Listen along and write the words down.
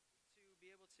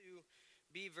to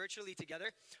be virtually together.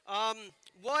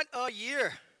 What a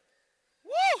year!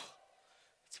 Woo!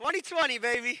 2020,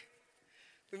 baby.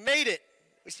 We made it.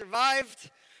 We survived.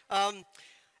 And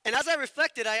as I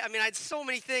reflected, I had so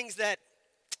many things that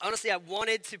honestly I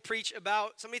wanted to preach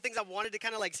about, so many things I wanted to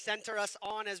kind of like center us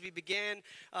on as we began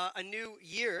a new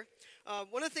year.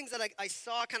 One of the things that I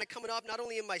saw kind of coming up, not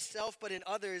only in myself, but in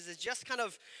others, is just kind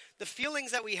of the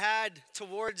feelings that we had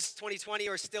towards 2020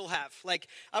 or still have. Like,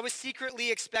 I was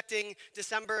secretly expecting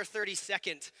December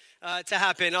 32nd to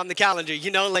happen on the calendar,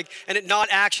 and it not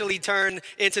actually turn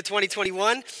into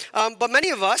 2021. But many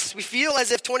of us, we feel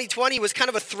as if 2020 was kind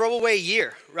of a throwaway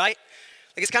year, right?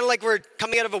 Like, it's kind of like we're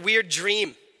coming out of a weird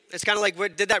dream. It's kind of like,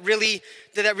 did that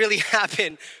really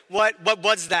happen? What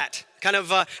was that? Kind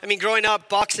of, growing up,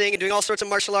 boxing and doing all sorts of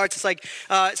martial arts, it's like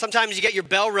sometimes you get your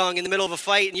bell rung in the middle of a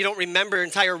fight and you don't remember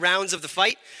entire rounds of the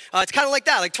fight. It's kind of like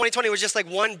that. Like 2020 was just like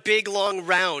one big long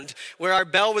round where our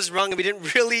bell was rung and we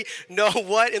didn't really know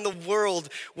what in the world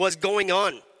was going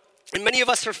on. And many of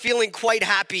us are feeling quite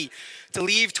happy to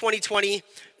leave 2020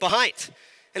 behind.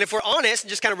 And if we're honest and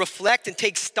just kind of reflect and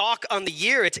take stock on the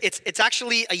year, it's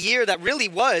actually a year that really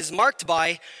was marked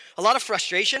by a lot of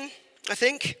frustration, I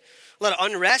think, a lot of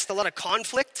unrest, a lot of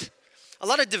conflict, a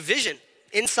lot of division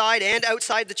inside and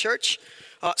outside the church,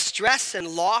 stress and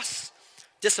loss,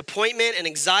 disappointment and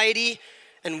anxiety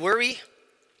and worry,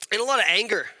 and a lot of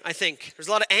anger, I think. There's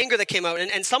a lot of anger that came out,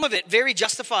 and some of it very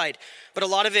justified, but a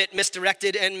lot of it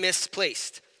misdirected and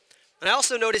misplaced. And I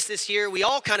also noticed this year, we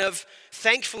all kind of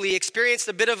thankfully experienced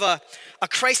a bit of a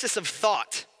crisis of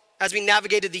thought as we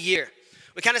navigated the year.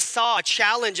 We kind of saw a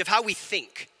challenge of how we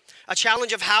think, a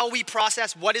challenge of how we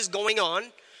process what is going on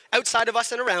outside of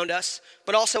us and around us,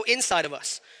 but also inside of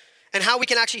us, and how we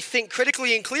can actually think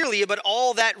critically and clearly about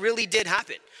all that really did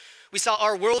happen. We saw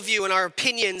our worldview and our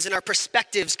opinions and our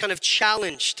perspectives kind of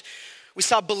challenged. We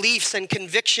saw beliefs and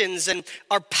convictions and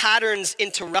our patterns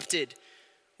interrupted.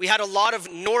 We had a lot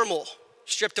of normal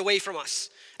stripped away from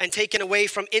us and taken away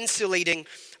from insulating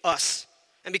us.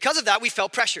 And because of that, we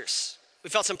felt pressures. We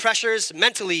felt some pressures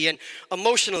mentally and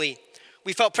emotionally.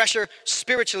 We felt pressure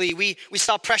spiritually. We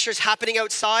saw pressures happening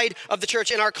outside of the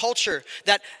church in our culture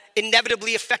that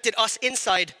inevitably affected us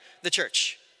inside the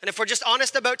church. And if we're just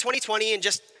honest about 2020 and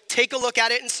just take a look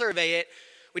at it and survey it,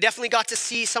 we definitely got to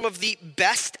see some of the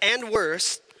best and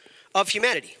worst of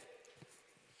humanity.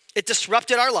 It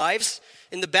disrupted our lives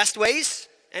in the best ways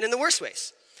and in the worst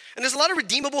ways. And there's a lot of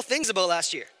redeemable things about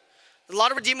last year. A lot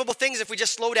of redeemable things if we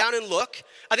just slow down and look.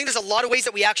 I think there's a lot of ways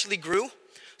that we actually grew.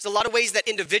 There's a lot of ways that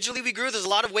individually we grew. There's a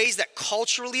lot of ways that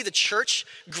culturally the church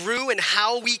grew in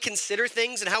how we consider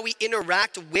things and how we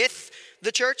interact with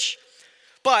the church.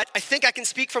 But I think I can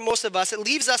speak for most of us. It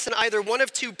leaves us in either one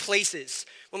of two places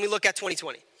when we look at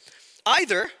 2020.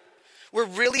 Either we're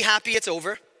really happy it's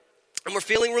over and we're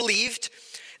feeling relieved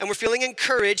and we're feeling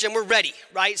encouraged and we're ready,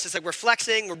 right? So it's like we're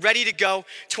flexing, we're ready to go.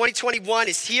 2021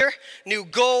 is here, new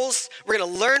goals. We're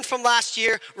gonna learn from last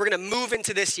year. We're gonna move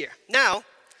into this year. Now,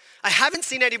 I haven't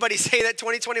seen anybody say that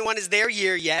 2021 is their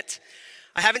year yet.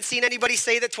 I haven't seen anybody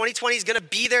say that 2020 is gonna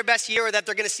be their best year or that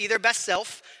they're gonna see their best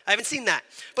self. I haven't seen that.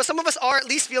 But some of us are at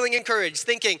least feeling encouraged,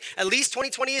 thinking at least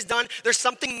 2020 is done. There's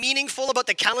something meaningful about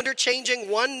the calendar changing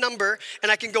one number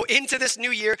and I can go into this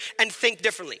new year and think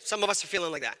differently. Some of us are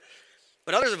feeling like that.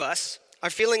 But others of us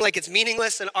are feeling like it's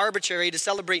meaningless and arbitrary to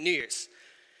celebrate New Year's.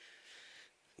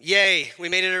 Yay, we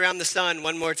made it around the sun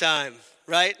one more time,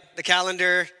 right? The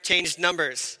calendar changed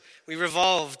numbers. We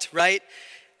revolved, right?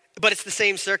 But it's the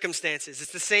same circumstances.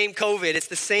 It's the same COVID. It's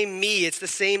the same me. It's the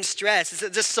same stress.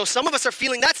 It's just, so some of us are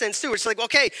feeling that sense too. It's like,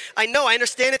 okay, I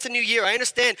understand it's a new year. I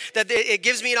understand that it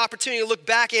gives me an opportunity to look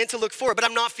back and to look forward, but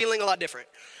I'm not feeling a lot different.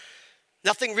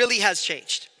 Nothing really has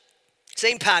changed.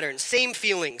 Same patterns, same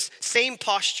feelings, same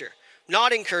posture,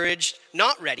 not encouraged,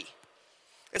 not ready.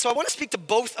 And so I want to speak to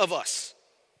both of us,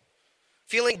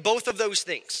 feeling both of those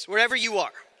things, wherever you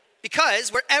are. Because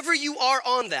wherever you are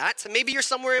on that, and maybe you're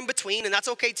somewhere in between, and that's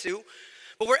okay too,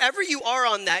 but wherever you are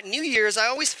on that, New Year's, I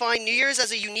always find New Year's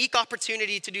as a unique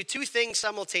opportunity to do two things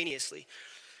simultaneously.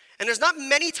 And there's not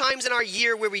many times in our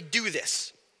year where we do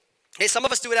this. Hey, some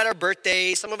of us do it at our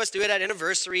birthday, some of us do it at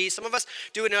anniversary, some of us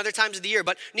do it in other times of the year,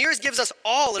 but New Year's gives us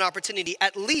all an opportunity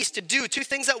at least to do two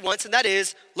things at once, and that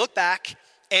is look back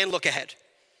and look ahead.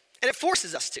 And it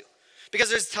forces us to, because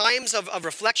there's times of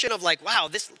reflection of like, wow,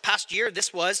 this past year,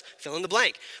 this was fill in the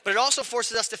blank. But it also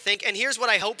forces us to think, and here's what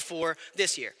I hope for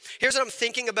this year. Here's what I'm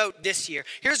thinking about this year.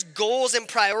 Here's goals and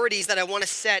priorities that I want to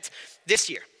set this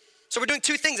year. So we're doing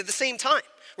two things at the same time.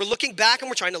 We're looking back and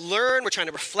we're trying to learn, we're trying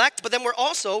to reflect, but then we're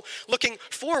also looking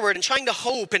forward and trying to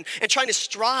hope and trying to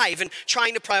strive and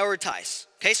trying to prioritize.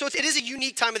 Okay, so it is a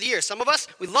unique time of the year. Some of us,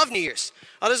 we love New Year's.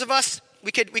 Others of us,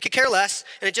 we could care less,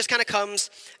 and it just kind of comes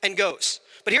and goes.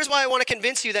 But here's why I want to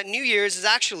convince you that New Year's is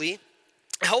actually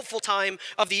a helpful time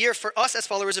of the year for us as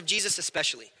followers of Jesus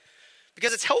especially.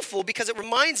 Because it's helpful because it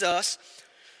reminds us,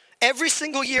 every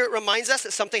single year it reminds us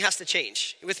that something has to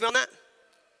change. You with me on that?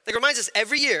 Like, it reminds us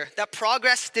every year that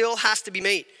progress still has to be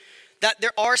made. That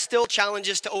there are still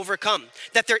challenges to overcome,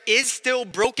 that there is still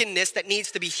brokenness that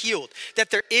needs to be healed, that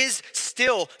there is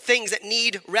still things that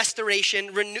need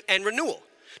restoration and renewal.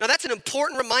 Now that's an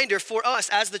important reminder for us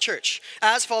as the church,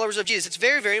 as followers of Jesus. It's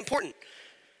very, very important.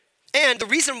 And the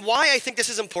reason why I think this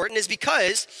is important is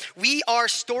because we are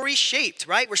story-shaped,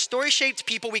 right? We're story-shaped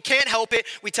people. We can't help it.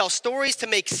 We tell stories to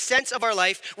make sense of our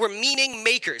life. We're meaning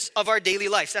makers of our daily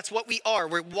lives. That's what we are.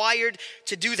 We're wired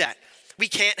to do that. We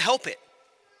can't help it.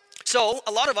 So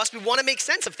a lot of us, we want to make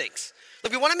sense of things.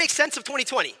 Like, we want to make sense of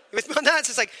 2020. With me on that, it's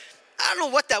just like, I don't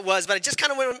know what that was, but it just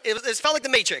kind of went, it felt like the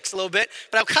Matrix a little bit,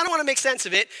 but I kind of want to make sense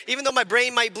of it, even though my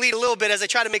brain might bleed a little bit as I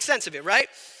try to make sense of it, right?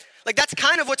 Like, that's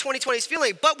kind of what 2020 is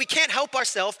feeling, but we can't help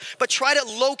ourselves but try to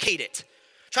locate it.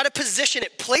 Try to position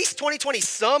it, place 2020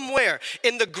 somewhere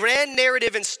in the grand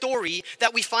narrative and story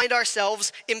that we find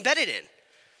ourselves embedded in.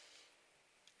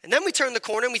 And then we turn the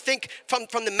corner and we think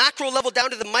from the macro level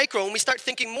down to the micro, and we start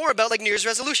thinking more about like New Year's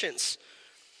resolutions.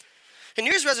 And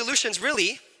New Year's resolutions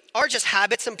really are just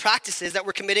habits and practices that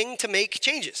we're committing to make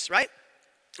changes, right?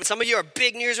 And some of you are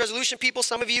big New Year's resolution people,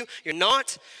 some of you, you're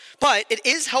not. But it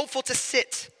is helpful to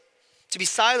sit, to be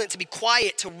silent, to be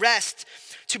quiet, to rest,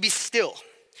 to be still.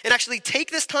 And actually take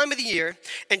this time of the year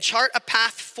and chart a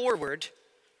path forward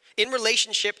in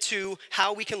relationship to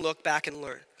how we can look back and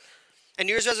learn. And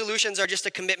New Year's resolutions are just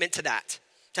a commitment to that,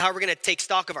 to how we're going to take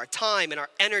stock of our time and our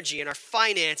energy and our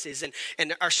finances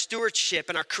and our stewardship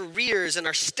and our careers and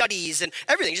our studies and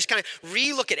everything. Just kind of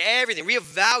relook at everything,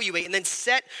 reevaluate, and then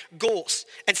set goals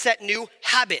and set new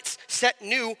habits, set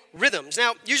new rhythms.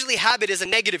 Now, usually habit is a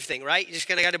negative thing, right? You just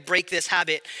kind of got to break this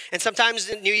habit. And sometimes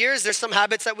in New Year's, there's some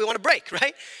habits that we want to break,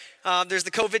 right? There's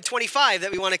the COVID-25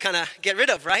 that we want to kind of get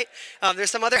rid of, right?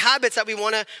 There's some other habits that we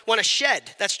want to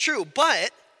shed. That's true,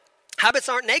 but habits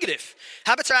aren't negative.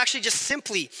 Habits are actually just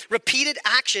simply repeated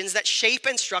actions that shape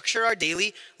and structure our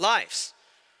daily lives.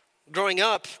 Growing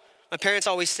up, my parents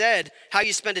always said, how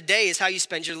you spend a day is how you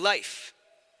spend your life.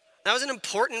 That was an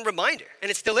important reminder, and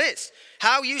it still is.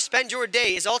 How you spend your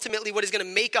day is ultimately what is going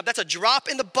to make up, that's a drop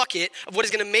in the bucket of what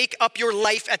is going to make up your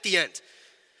life at the end.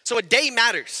 So a day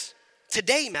matters.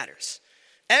 Today matters.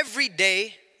 Every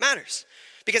day matters.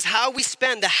 Because how we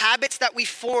spend, the habits that we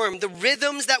form, the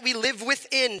rhythms that we live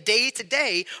within day to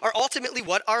day are ultimately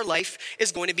what our life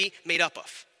is going to be made up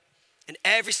of. And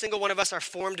every single one of us are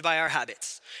formed by our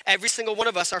habits. Every single one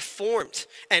of us are formed.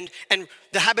 And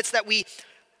the habits that we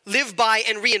live by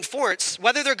and reinforce,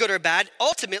 whether they're good or bad,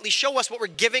 ultimately show us what we're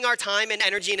giving our time and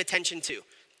energy and attention to.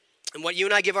 And what you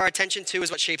and I give our attention to is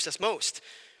what shapes us most.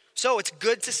 So it's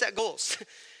good to set goals.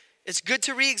 It's good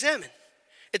to re-examine.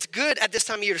 It's good at this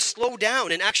time of year to slow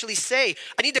down and actually say,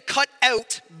 I need to cut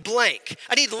out blank.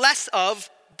 I need less of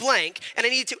blank, and I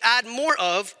need to add more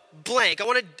of blank. I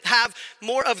want to have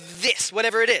more of this,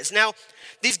 whatever it is. Now,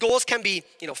 these goals can be,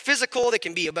 physical. They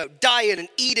can be about diet and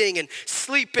eating and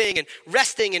sleeping and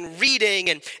resting and reading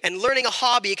and learning a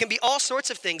hobby. It can be all sorts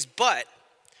of things, but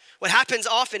what happens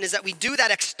often is that we do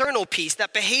that external piece,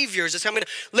 that behaviors. So I'm going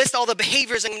to list all the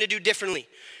behaviors I'm going to do differently.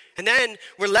 And then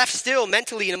we're left still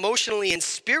mentally and emotionally and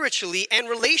spiritually and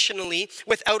relationally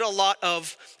without a lot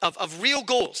of real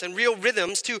goals and real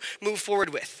rhythms to move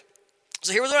forward with.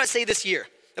 So here's what I say this year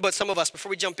about some of us before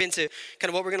we jump into kind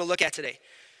of what we're going to look at today.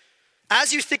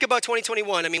 As you think about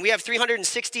 2021, we have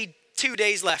 362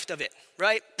 days left of it,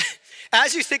 right?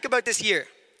 As you think about this year,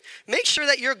 make sure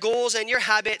that your goals and your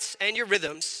habits and your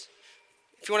rhythms,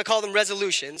 if you want to call them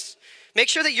resolutions, make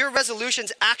sure that your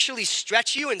resolutions actually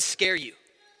stretch you and scare you.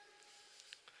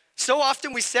 So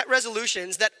often we set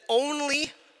resolutions that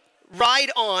only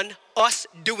ride on us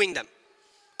doing them,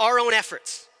 our own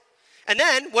efforts. And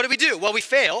then what do? Well, we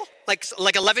fail,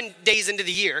 like 11 days into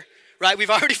the year, right?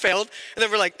 We've already failed. And then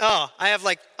we're like, I have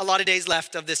a lot of days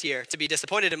left of this year to be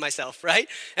disappointed in myself, right?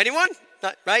 Anyone?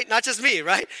 Right? Not just me,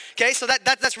 right? Okay, so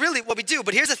that's really what we do.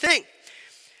 But here's the thing.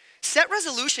 Set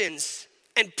resolutions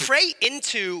and pray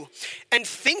into and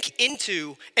think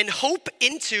into and hope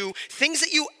into things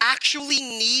that you actually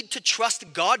need to trust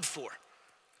God for.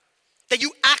 That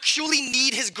you actually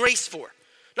need his grace for.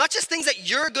 Not just things that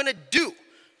you're going to do.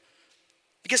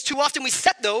 Because too often we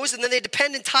set those and then they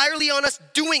depend entirely on us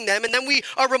doing them, and then we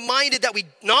are reminded that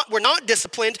we're not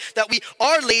disciplined, that we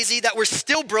are lazy, that we're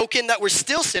still broken, that we're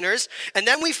still sinners, and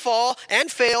then we fall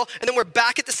and fail, and then we're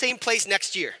back at the same place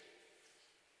next year.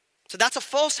 So that's a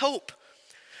false hope.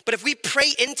 But if we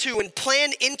pray into and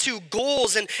plan into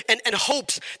goals and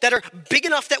hopes that are big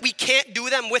enough that we can't do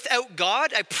them without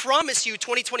God, I promise you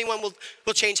 2021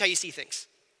 will change how you see things.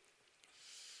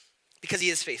 Because he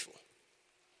is faithful.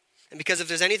 And because if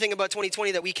there's anything about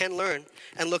 2020 that we can learn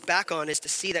and look back on, is to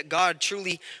see that God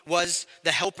truly was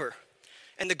the helper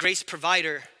and the grace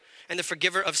provider and the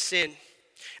forgiver of sin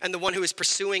and the one who is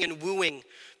pursuing and wooing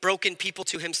broken people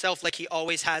to himself like he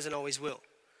always has and always will.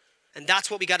 And that's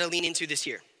what we got to lean into this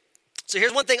year. So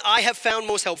here's one thing I have found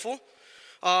most helpful.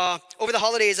 Over the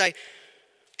holidays, I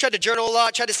tried to journal a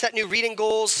lot, tried to set new reading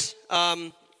goals,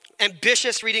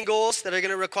 ambitious reading goals that are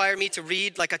going to require me to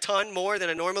read like a ton more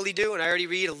than I normally do, and I already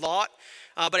read a lot.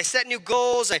 But I set new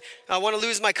goals. I want to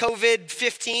lose my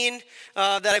COVID-15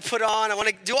 that I put on. I want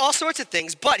to do all sorts of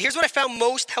things. But here's what I found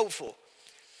most helpful.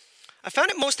 I found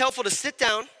it most helpful to sit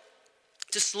down,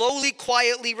 to slowly,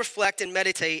 quietly reflect and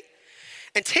meditate,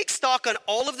 and take stock on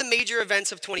all of the major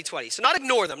events of 2020. So not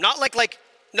ignore them, not like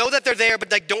know that they're there, but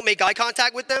like don't make eye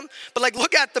contact with them, but like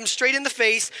look at them straight in the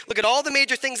face, look at all the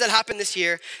major things that happened this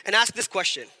year, and ask this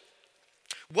question: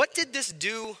 what did this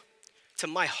do to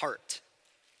my heart?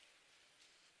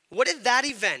 What did that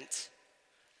event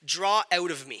draw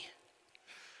out of me?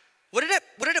 What did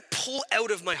it pull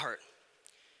out of my heart?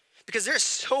 Because there are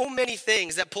so many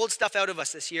things that pulled stuff out of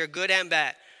us this year, good and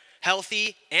bad,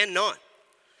 healthy and not.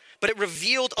 But it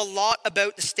revealed a lot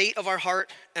about the state of our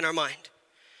heart and our mind.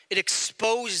 It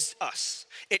exposed us.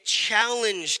 It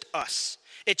challenged us.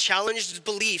 It challenged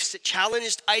beliefs. It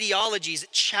challenged ideologies.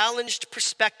 It challenged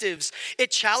perspectives. It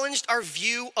challenged our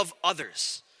view of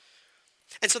others.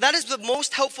 And so that is the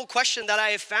most helpful question that I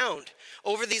have found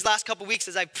over these last couple weeks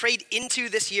as I've prayed into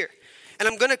this year. And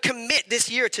I'm going to commit this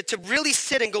year to really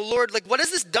sit and go, Lord, like, what has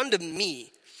this done to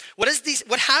me? What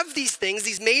have these things,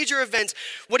 these major events,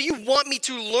 what do you want me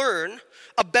to learn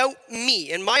about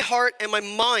me and my heart and my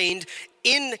mind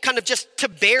in kind of just to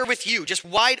bear with you, just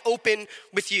wide open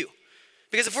with you?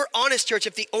 Because if we're honest, church,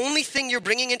 if the only thing you're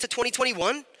bringing into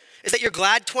 2021 is that you're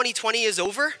glad 2020 is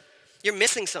over, you're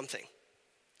missing something.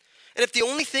 And if the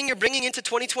only thing you're bringing into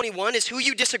 2021 is who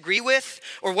you disagree with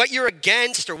or what you're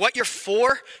against or what you're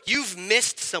for, you've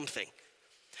missed something.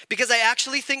 Because I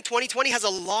actually think 2020 has a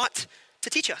lot to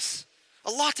teach us.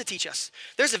 A lot to teach us.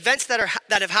 There's events that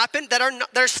have happened that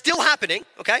are still happening,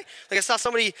 okay? Like I saw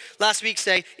somebody last week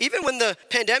say, even when the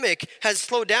pandemic has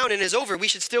slowed down and is over, we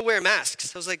should still wear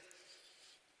masks. I was like,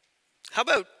 how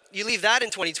about you leave that in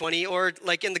 2020 or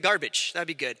like in the garbage? That'd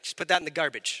be good. Just put that in the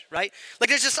garbage, right? Like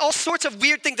there's just all sorts of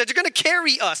weird things that are gonna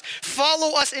carry us,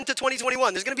 follow us into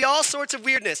 2021. There's gonna be all sorts of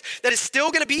weirdness that is still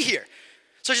gonna be here.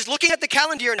 So just looking at the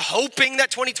calendar year and hoping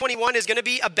that 2021 is going to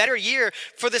be a better year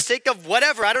for the sake of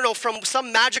whatever, I don't know, from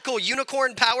some magical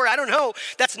unicorn power, I don't know,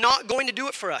 that's not going to do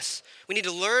it for us. We need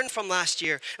to learn from last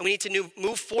year, and we need to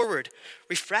move forward,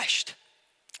 refreshed,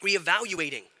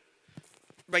 reevaluating,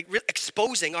 right?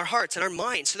 Exposing our hearts and our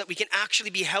minds so that we can actually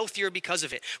be healthier because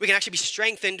of it. We can actually be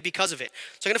strengthened because of it.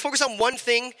 So I'm going to focus on one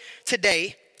thing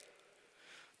today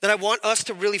that I want us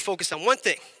to really focus on. One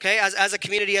thing, okay, as a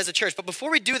community, as a church. But before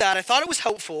we do that, I thought it was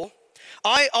helpful.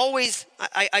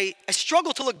 I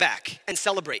struggle to look back and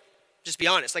celebrate. Just be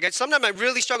honest. Like sometimes I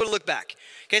really struggle to look back.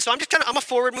 Okay, so I'm a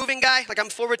forward-moving guy. Like I'm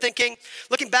forward-thinking.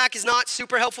 Looking back is not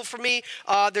super helpful for me.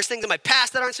 There's things in my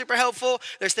past that aren't super helpful.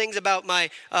 There's things about my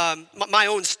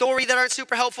own story that aren't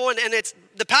super helpful. And it's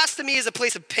the past to me is a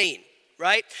place of pain,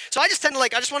 right? So I just tend to I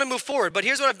just want to move forward. But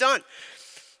here's what I've done.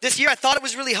 This year, I thought it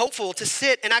was really helpful to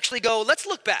sit and actually go, let's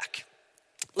look back.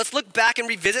 Let's look back and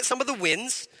revisit some of the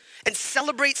wins and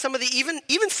celebrate some of the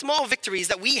even small victories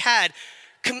that we had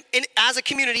as a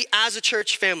community, as a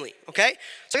church family, okay?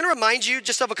 So I'm going to remind you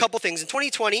just of a couple things. In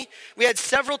 2020, we had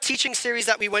several teaching series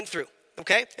that we went through,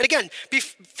 okay? And again,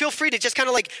 feel free to just kind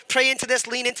of like pray into this,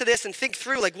 lean into this, and think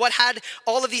through like what had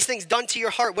all of these things done to your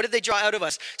heart? What did they draw out of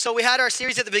us? So we had our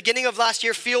series at the beginning of last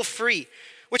year, Feel Free,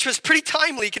 which was pretty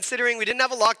timely considering we didn't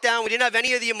have a lockdown, we didn't have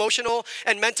any of the emotional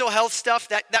and mental health stuff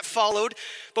that followed.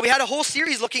 But we had a whole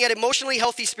series looking at emotionally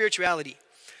healthy spirituality,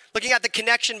 looking at the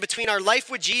connection between our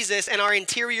life with Jesus and our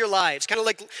interior lives, kind of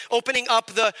like opening up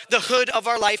the hood of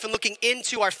our life and looking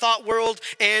into our thought world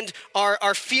and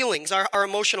our feelings, our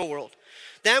emotional world.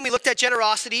 Then we looked at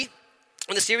generosity,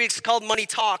 and the series is called Money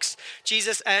Talks,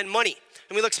 Jesus and Money.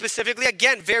 And we looked specifically,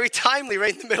 again, very timely,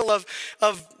 right in the middle of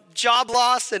job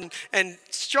loss and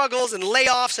struggles and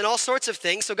layoffs and all sorts of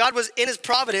things. So God was in his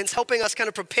providence helping us kind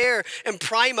of prepare and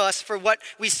prime us for what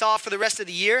we saw for the rest of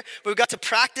the year. But we got to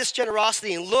practice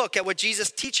generosity and look at what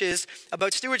Jesus teaches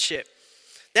about stewardship.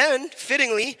 Then,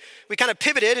 fittingly, we kind of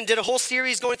pivoted and did a whole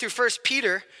series going through 1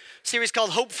 Peter, a series called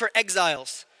Hope for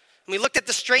Exiles. And we looked at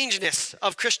the strangeness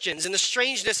of Christians and the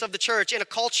strangeness of the church in a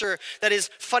culture that is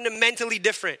fundamentally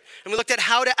different. And we looked at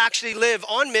how to actually live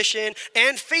on mission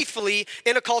and faithfully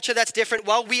in a culture that's different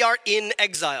while we are in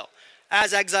exile,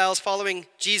 as exiles following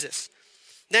Jesus.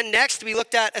 Then next, we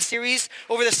looked at a series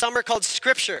over the summer called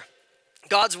Scripture,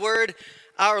 God's Word,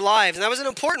 Our Lives. And that was an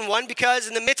important one because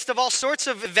in the midst of all sorts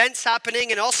of events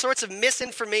happening and all sorts of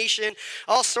misinformation,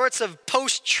 all sorts of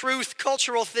post-truth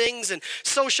cultural things and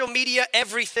social media,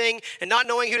 everything, and not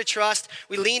knowing who to trust,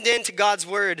 we leaned into God's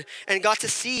Word and got to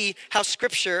see how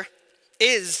Scripture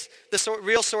is the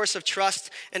real source of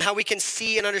trust and how we can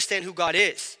see and understand who God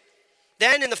is.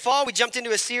 Then in the fall, we jumped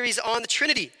into a series on the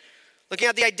Trinity, looking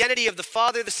at the identity of the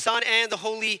Father, the Son, and the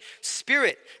Holy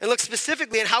Spirit, and look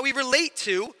specifically at how we relate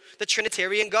to the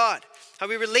Trinitarian God, how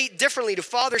we relate differently to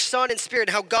Father, Son, and Spirit,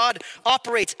 and how God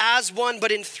operates as one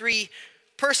but in three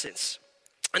persons.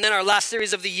 And then our last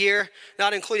series of the year,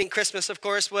 not including Christmas, of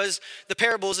course, was the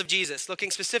parables of Jesus, looking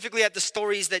specifically at the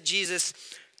stories that Jesus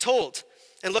told,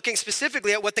 and looking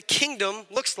specifically at what the kingdom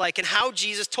looks like and how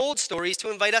Jesus told stories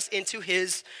to invite us into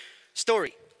his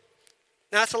story.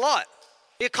 Now, that's a lot.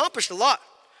 We accomplished a lot.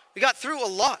 We got through a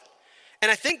lot. And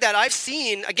I think that I've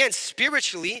seen, again,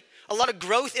 spiritually, a lot of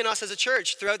growth in us as a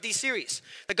church throughout these series.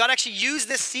 That God actually used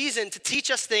this season to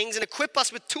teach us things and equip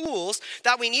us with tools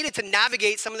that we needed to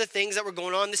navigate some of the things that were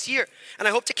going on this year. And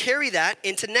I hope to carry that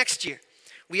into next year.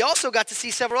 We also got to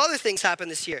see several other things happen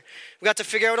this year. We got to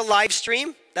figure out a live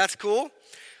stream. That's cool.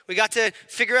 We got to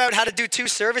figure out how to do 2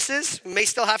 services. We may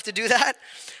still have to do that.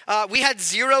 We had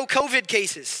 0 COVID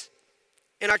cases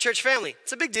in our church family.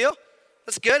 It's a big deal.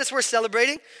 That's good. It's worth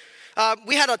celebrating.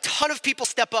 We had a ton of people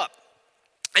step up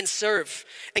and serve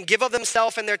and give of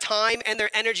themselves and their time and their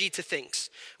energy to things.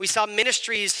 We saw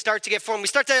ministries start to get formed. We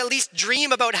start to at least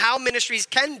dream about how ministries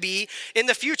can be in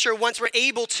the future once we're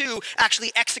able to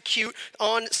actually execute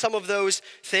on some of those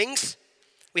things.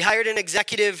 We hired an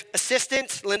executive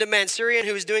assistant, Linda Mansurian,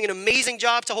 who is doing an amazing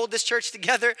job to hold this church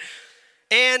together.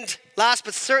 And last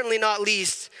but certainly not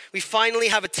least, we finally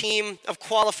have a team of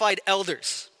qualified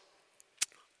elders.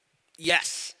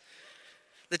 Yes.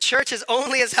 The church is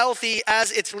only as healthy as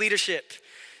its leadership.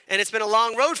 And it's been a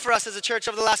long road for us as a church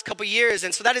over the last couple of years.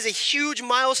 And so that is a huge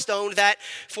milestone that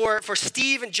for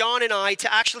Steve and John and I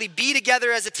to actually be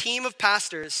together as a team of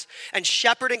pastors and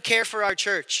shepherd and care for our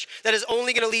church, that is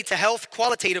only going to lead to health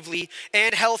qualitatively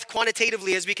and health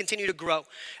quantitatively as we continue to grow,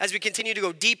 as we continue to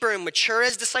go deeper and mature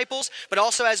as disciples, but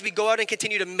also as we go out and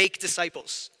continue to make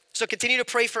disciples. So continue to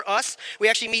pray for us. We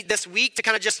actually meet this week to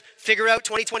kind of just figure out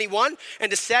 2021 and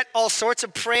to set all sorts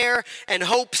of prayer and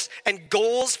hopes and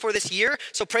goals for this year.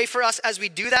 So pray for us as we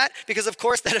do that because, of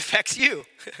course, that affects you.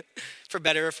 For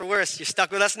better or for worse, you're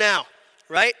stuck with us now,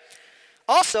 right?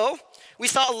 Also, we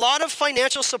saw a lot of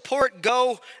financial support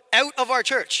go out of our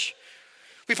church.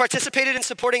 We participated in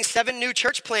supporting 7 new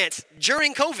church plants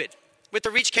during COVID with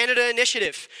the Reach Canada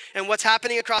initiative and what's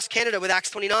happening across Canada with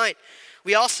Acts 29.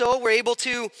 We also were able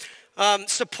to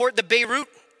support the Beirut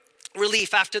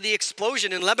relief after the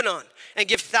explosion in Lebanon and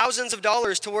give thousands of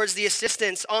dollars towards the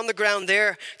assistance on the ground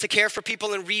there to care for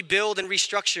people and rebuild and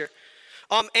restructure.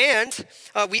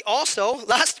 We also,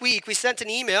 last week, we sent an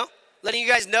email letting you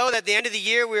guys know that at the end of the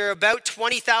year, we were about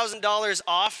 $20,000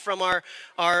 off from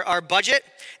our budget,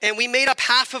 and we made up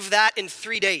half of that in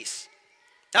 3 days.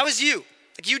 That was you.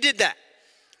 Like, you did that.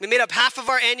 We made up half of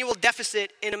our annual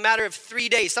deficit in a matter of 3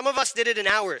 days. Some of us did it in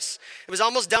hours. It was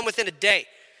almost done within a day.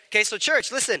 Okay, so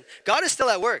church, listen, God is still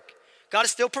at work. God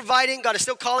is still providing. God is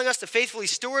still calling us to faithfully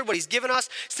steward what he's given us,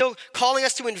 still calling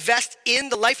us to invest in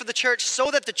the life of the church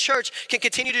so that the church can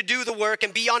continue to do the work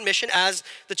and be on mission as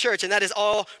the church. And that is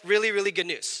all really, really good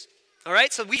news. All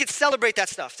right, so we could celebrate that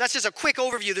stuff. That's just a quick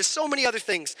overview. There's so many other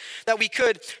things that we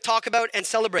could talk about and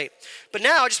celebrate. But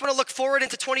now I just want to look forward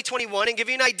into 2021 and give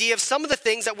you an idea of some of the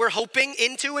things that we're hoping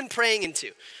into and praying into.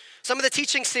 Some of the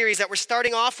teaching series that we're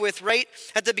starting off with right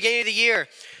at the beginning of the year.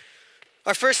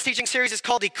 Our first teaching series is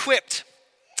called Equipped,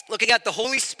 looking at the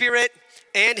Holy Spirit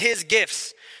and his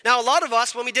gifts. Now, a lot of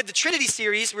us, when we did the Trinity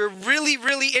series, we were really,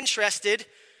 really interested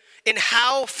in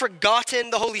how forgotten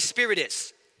the Holy Spirit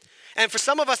is. And for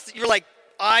some of us, you're like,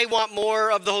 I want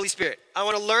more of the Holy Spirit. I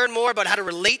want to learn more about how to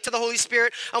relate to the Holy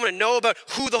Spirit. I want to know about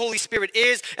who the Holy Spirit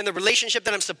is and the relationship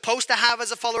that I'm supposed to have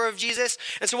as a follower of Jesus.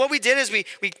 And so what we did is we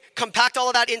compact all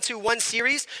of that into one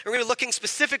series. We're going to be looking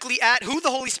specifically at who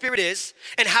the Holy Spirit is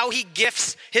and how he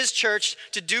gifts his church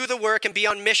to do the work and be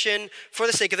on mission for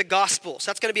the sake of the gospel.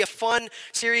 So that's going to be a fun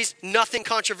series. Nothing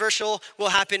controversial will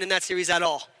happen in that series at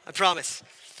all. I promise.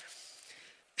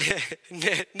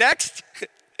 Next.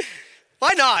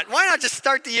 Why not? Why not just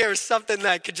start the year with something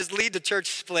that could just lead to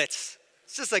church splits?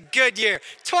 It's just a good year.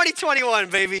 2021,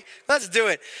 baby. Let's do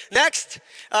it. Next,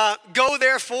 go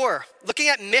therefore. Looking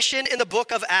at mission in the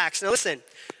book of Acts. Now listen,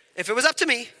 if it was up to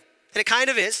me, and it kind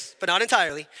of is, but not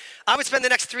entirely, I would spend the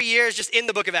next 3 years just in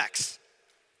the book of Acts.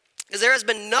 Because there has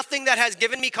been nothing that has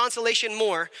given me consolation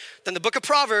more than the book of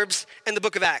Proverbs and the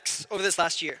book of Acts over this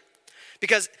last year.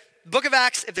 Because Book of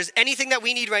Acts, if there's anything that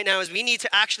we need right now, is we need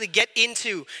to actually get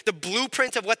into the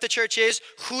blueprint of what the church is,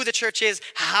 who the church is,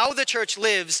 how the church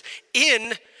lives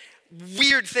in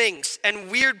weird things and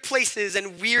weird places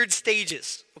and weird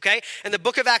stages, okay? And the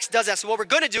book of Acts does that. So what we're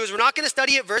going to do is we're not going to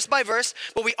study it verse by verse.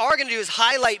 What we are going to do is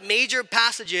highlight major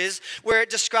passages where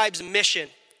it describes mission,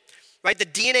 right? The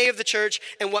DNA of the church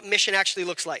and what mission actually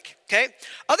looks like, okay?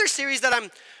 Other series that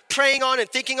I'm praying on and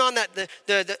thinking on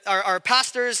that our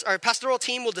pastoral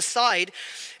team will decide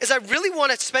is I really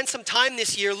want to spend some time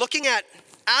this year looking at,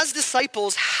 as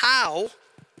disciples, how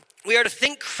we are to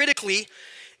think critically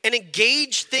and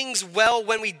engage things well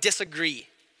when we disagree.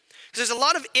 Because there's a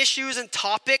lot of issues and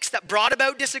topics that brought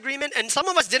about disagreement, and some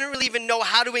of us didn't really even know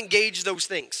how to engage those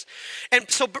things.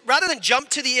 And so rather than jump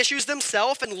to the issues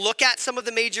themselves and look at some of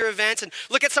the major events and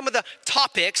look at some of the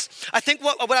topics, I think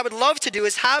what I would love to do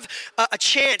is have a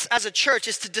chance as a church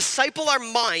is to disciple our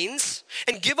minds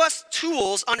and give us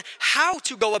tools on how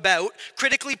to go about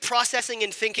critically processing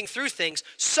and thinking through things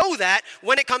so that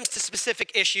when it comes to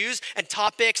specific issues and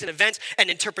topics and events and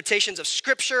interpretations of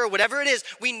scripture or whatever it is,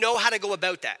 we know how to go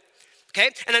about that. Okay?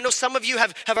 And I know some of you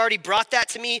have already brought that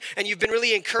to me and you've been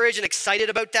really encouraged and excited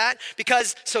about that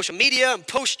because social media and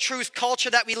post-truth culture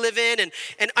that we live in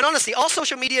and honestly, all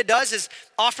social media does is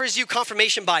offers you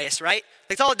confirmation bias, right?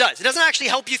 That's all it does. It doesn't actually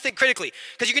help you think critically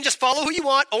because you can just follow who you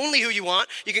want, only who you want.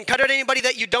 You can cut out anybody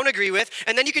that you don't agree with,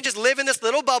 and then you can just live in this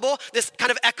little bubble, this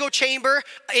kind of echo chamber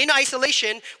in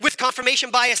isolation with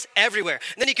confirmation bias everywhere.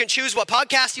 And then you can choose what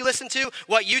podcasts you listen to,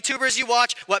 what YouTubers you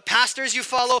watch, what pastors you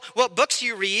follow, what books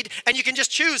you read, and you can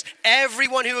just choose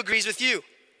everyone who agrees with you.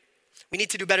 We need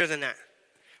to do better than that.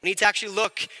 We need to actually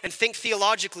look and think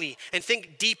theologically and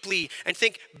think deeply and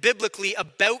think biblically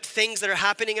about things that are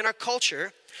happening in our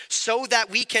culture so that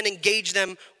we can engage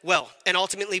them well and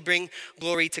ultimately bring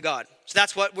glory to God. So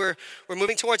that's what we're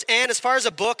moving towards. And as far as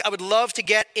a book, I would love to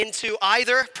get into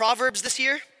either Proverbs this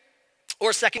year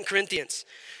or 2 Corinthians.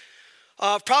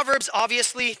 Proverbs,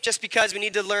 obviously, just because we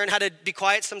need to learn how to be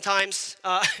quiet sometimes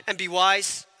and be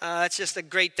wise. That's just a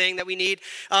great thing that we need.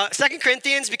 2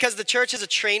 Corinthians, because the church is a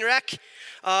train wreck.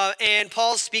 And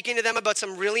Paul's speaking to them about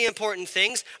some really important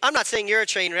things. I'm not saying you're a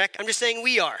train wreck. I'm just saying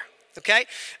we are. Okay?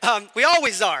 We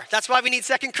always are. That's why we need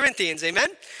 2 Corinthians, amen?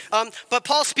 But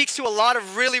Paul speaks to a lot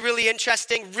of really, really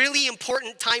interesting, really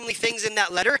important, timely things in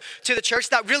that letter to the church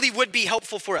that really would be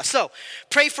helpful for us. So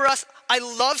pray for us. I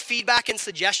love feedback and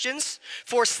suggestions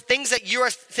for things that you are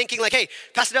thinking like, hey,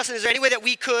 Pastor Dustin, is there any way that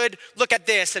we could look at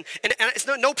this? And it's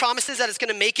no promises that it's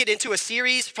going to make it into a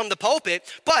series from the pulpit,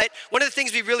 but one of the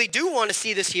things we really do want to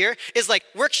see this year is like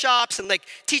workshops and like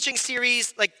teaching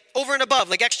series, like over and above,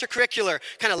 like extracurricular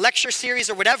kind of lecture series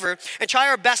or whatever, and try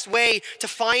our best way to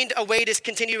find a way to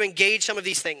continue to engage some of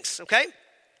these things, okay?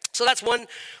 So that's one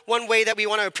way that we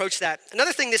want to approach that.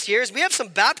 Another thing this year is we have some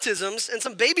baptisms and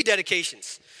some baby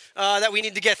dedications that we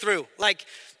need to get through. Like,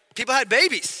 people had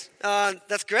babies.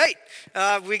 That's great.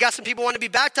 We got some people who want to be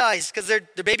baptized because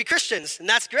they're baby Christians, and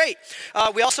that's great.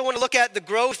 We also want to look at the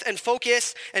growth and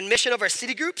focus and mission of our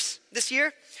city groups this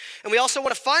year. And we also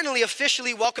want to finally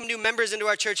officially welcome new members into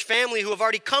our church family who have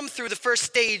already come through the first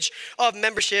stage of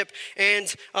membership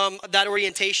and that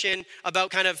orientation about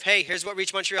kind of, hey, here's what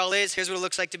Reach Montreal is. Here's what it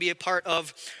looks like to be a part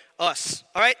of us.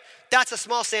 All right? That's a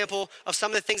small sample of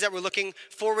some of the things that we're looking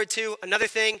forward to. Another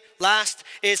thing, last,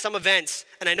 is some events.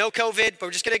 And I know COVID, but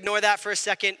we're just going to ignore that for a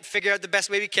second, figure out the best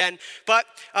way we can. But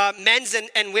men's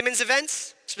and women's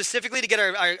events, specifically to get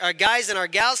our guys and our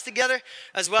gals together,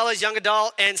 as well as young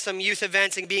adult and some youth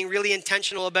events, and being really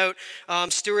intentional about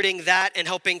stewarding that and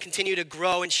helping continue to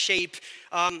grow and shape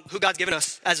who God's given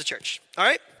us as a church. All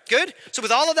right? Good? So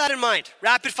with all of that in mind,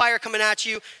 rapid fire coming at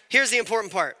you, here's the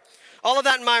important part. All of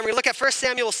that in mind, we're going to look at 1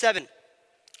 Samuel 7.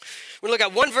 We're going to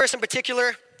look at one verse in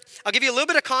particular. I'll give you a little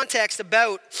bit of context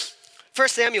about 1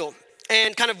 Samuel.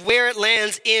 and kind of where it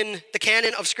lands in the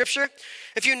canon of Scripture.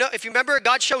 If you remember,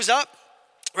 God shows up,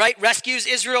 right? Rescues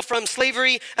Israel from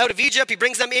slavery out of Egypt. He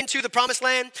brings them into the promised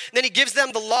land. And then he gives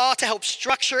them the law to help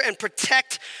structure and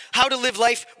protect how to live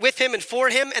life with him and for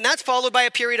him. And that's followed by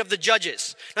a period of the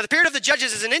Judges. Now, the period of the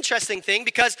Judges is an interesting thing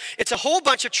because it's a whole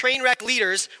bunch of train wreck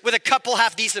leaders with a couple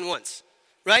half-decent ones,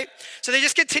 right? So they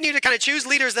just continue to kind of choose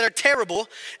leaders that are terrible.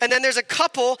 And then there's a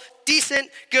couple decent,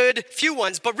 good, few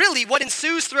ones. But really, what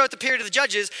ensues throughout the period of the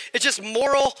Judges is just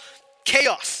moral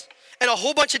chaos and a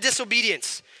whole bunch of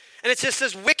disobedience. And it's just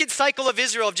this wicked cycle of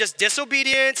Israel of just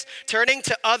disobedience, turning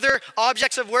to other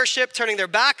objects of worship, turning their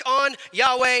back on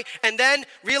Yahweh, and then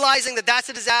realizing that that's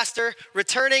a disaster,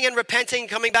 returning and repenting,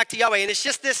 coming back to Yahweh. And it's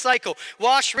just this cycle.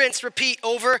 Wash, rinse, repeat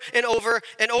over and over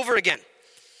and over again.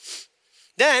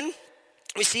 Then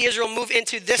we see Israel move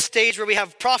into this stage where we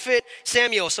have prophet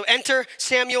Samuel. So enter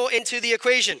Samuel into the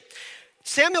equation.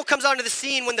 Samuel comes onto the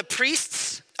scene when the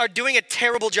priests are doing a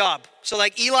terrible job. So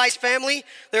like Eli's family,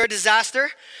 they're a disaster.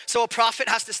 So a prophet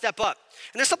has to step up.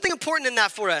 And there's something important in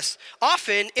that for us.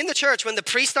 Often in the church, when the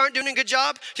priests aren't doing a good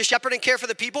job to shepherd and care for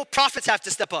the people, prophets have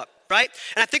to step up, right?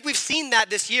 And I think we've seen that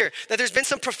this year, that there's been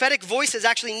some prophetic voices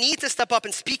actually need to step up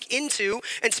and speak into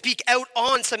and speak out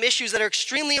on some issues that are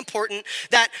extremely important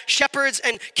that shepherds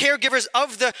and caregivers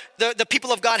of the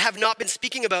people of God have not been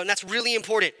speaking about. And that's really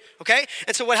important, okay?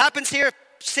 And so what happens here,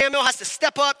 Samuel has to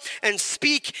step up and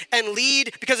speak and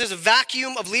lead because there's a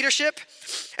vacuum of leadership.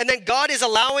 And then God is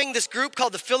allowing this group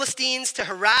called the Philistines to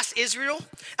harass Israel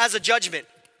as a judgment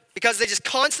because they just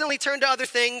constantly turn to other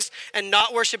things and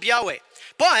not worship Yahweh.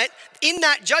 But in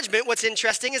that judgment, what's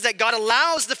interesting is that God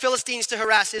allows the Philistines to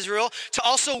harass Israel to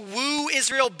also woo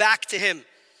Israel back to him.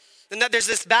 And that there's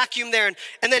this vacuum there.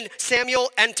 And then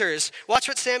Samuel enters. Watch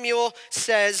what Samuel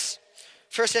says.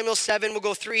 1 Samuel 7, we'll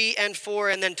go 3 and 4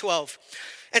 and then 12.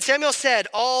 And Samuel said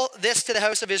all this to the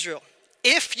house of Israel.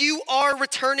 If you are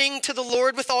returning to the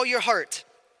Lord with all your heart,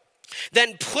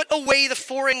 then put away the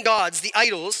foreign gods, the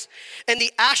idols, and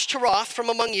the Ashtaroth from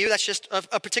among you, that's just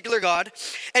a particular god,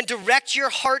 and direct your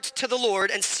heart to the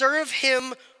Lord and serve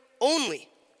him only.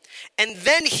 And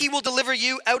then he will deliver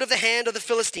you out of the hand of the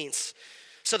Philistines.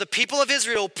 So the people of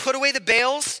Israel put away the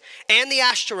Baals and the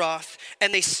Ashtaroth,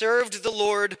 and they served the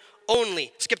Lord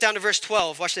only. Skip down to verse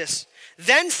 12. Watch this.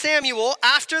 Then Samuel,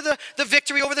 after the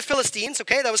victory over the Philistines,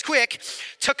 okay, that was quick,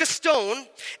 took a stone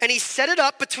and he set it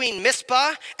up between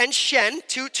Mizpah and Shen,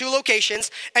 two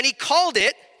locations, and he called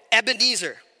it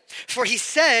Ebenezer. For he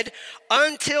said,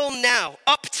 up till now,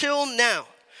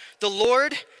 the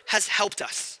Lord has helped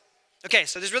us. Okay,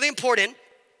 so this is really important,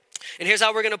 and here's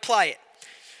how we're going to apply it.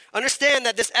 Understand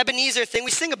that this Ebenezer thing,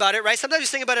 we sing about it, right? Sometimes we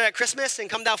sing about it at Christmas and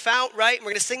Come Thou Fount, right? And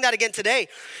we're going to sing that again today.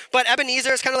 But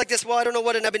Ebenezer is kind of like this, well, I don't know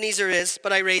what an Ebenezer is,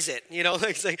 but I raise it, you know?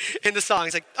 It's like in the song.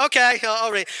 It's like, okay,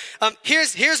 I'll raise.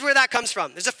 Here's where that comes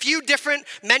from. There's a few different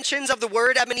mentions of the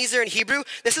word Ebenezer in Hebrew.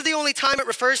 This is the only time it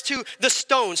refers to the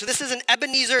stone. So this is an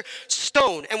Ebenezer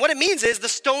stone. And what it means is the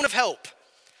stone of help.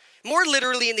 More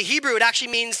literally in the Hebrew, it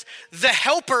actually means the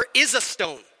helper is a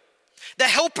stone. The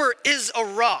helper is a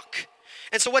rock.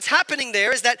 And so what's happening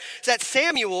there is that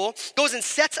Samuel goes and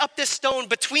sets up this stone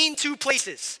between two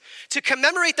places to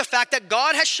commemorate the fact that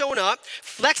God has shown up,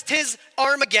 flexed his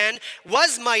arm again,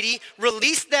 was mighty,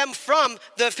 released them from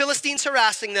the Philistines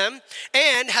harassing them,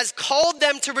 and has called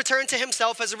them to return to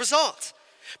himself as a result.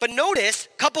 But notice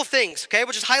a couple things, okay?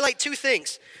 We'll just highlight two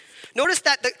things. Notice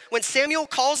that when Samuel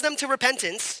calls them to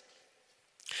repentance,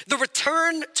 the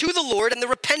return to the Lord and the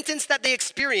repentance that they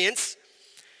experience,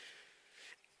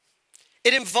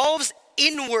 it involves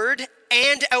inward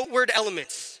and outward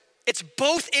elements. It's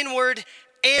both inward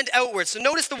and outward. So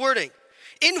notice the wording.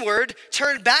 Inward,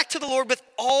 turn back to the Lord with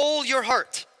all your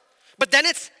heart. But then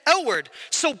it's outward.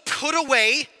 So put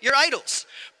away your idols.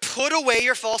 Put away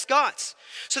your false gods.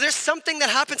 So there's something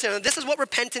that happens here. And this is what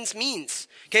repentance means.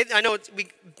 Okay, I know we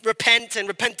repent and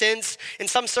repentance in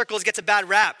some circles gets a bad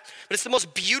rap, but it's the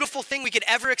most beautiful thing we could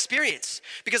ever experience.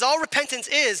 Because all repentance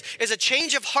is a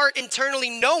change of heart internally,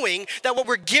 knowing that what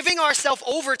we're giving ourselves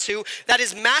over to that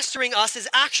is mastering us is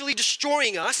actually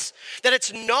destroying us, that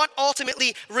it's not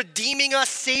ultimately redeeming us,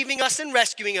 saving us, and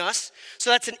rescuing us.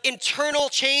 So that's an internal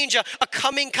change, a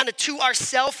coming kind of to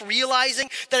ourself, realizing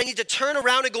that I need to turn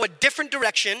around and go a different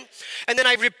direction, and then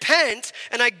I repent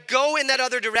and I go in that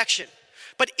other direction.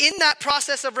 But in that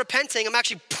process of repenting, I'm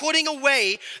actually putting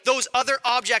away those other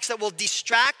objects that will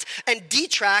distract and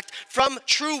detract from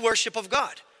true worship of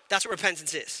God. That's what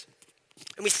repentance is.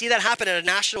 And we see that happen at a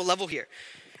national level here.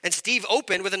 And Steve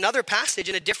opened with another passage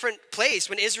in a different place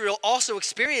when Israel also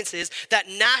experiences that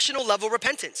national level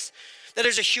repentance. That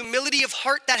there's a humility of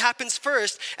heart that happens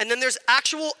first, and then there's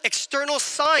actual external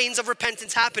signs of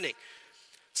repentance happening.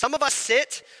 Some of us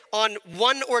sit on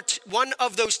one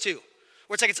of those two,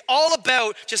 where it's like it's all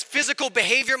about just physical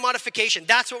behavior modification.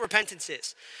 That's what repentance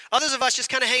is. Others of us just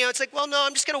kind of hang out. It's like, well, no,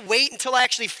 I'm just going to wait until I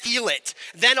actually feel it.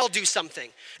 Then I'll do something.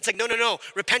 It's like, no.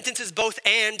 Repentance is both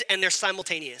and they're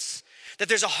simultaneous. That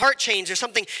there's a heart change. There's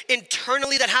something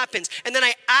internally that happens. And then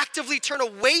I actively turn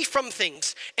away from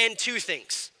things and to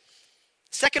things.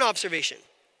 Second observation.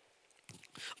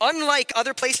 Unlike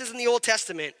other places in the Old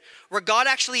Testament where God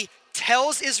actually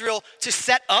tells Israel to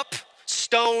set up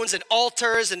stones and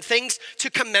altars and things to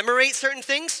commemorate certain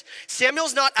things,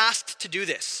 Samuel's not asked to do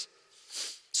this.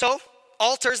 So,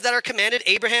 altars that are commanded,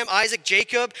 Abraham, Isaac,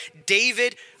 Jacob,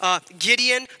 David,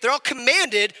 Gideon, they're all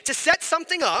commanded to set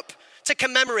something up to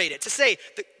commemorate it, to say,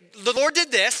 the Lord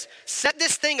did this, set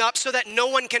this thing up so that no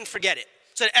one can forget it,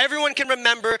 so that everyone can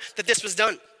remember that this was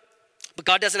done. But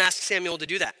God doesn't ask Samuel to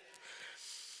do that.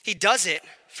 He does it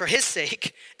for his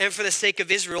sake and for the sake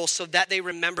of Israel so that they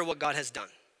remember what God has done,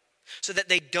 so that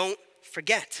they don't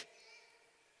forget.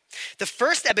 The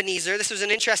first Ebenezer, this was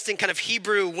an interesting kind of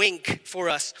Hebrew wink for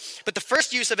us, but the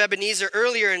first use of Ebenezer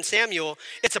earlier in Samuel,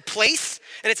 it's a place,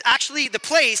 and it's actually the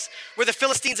place where the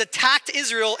Philistines attacked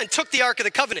Israel and took the Ark of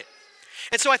the Covenant.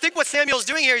 And so I think what Samuel's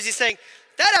doing here is he's saying,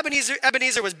 that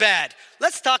Ebenezer was bad.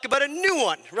 Let's talk about a new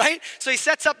one, right? So he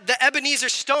sets up the Ebenezer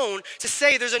stone to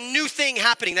say there's a new thing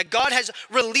happening, that God has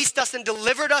released us and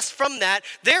delivered us from that.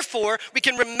 Therefore, we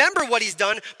can remember what he's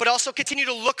done, but also continue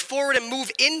to look forward and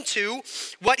move into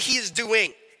what he is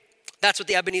doing. That's what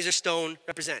the Ebenezer stone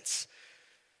represents.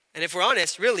 And if we're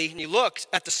honest, really, and you look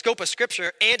at the scope of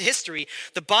Scripture and history,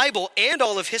 the Bible and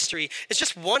all of history is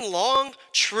just one long,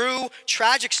 true,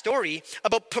 tragic story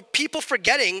about people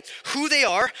forgetting who they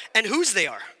are and whose they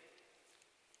are.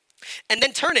 And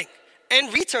then turning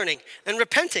and returning and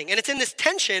repenting. And it's in this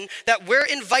tension that we're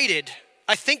invited,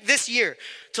 I think this year,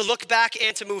 to look back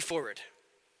and to move forward.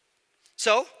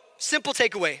 So, simple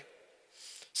takeaway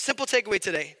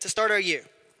today to start our year.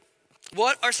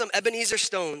 What are some Ebenezer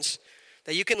stones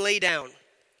that you can lay down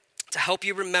to help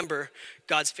you remember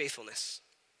God's faithfulness?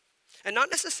 And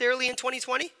not necessarily in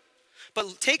 2020,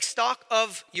 but take stock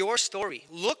of your story.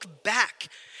 Look back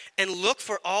and look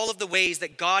for all of the ways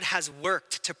that God has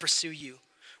worked to pursue you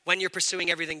when you're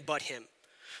pursuing everything but him.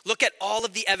 Look at all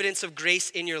of the evidence of grace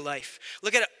in your life.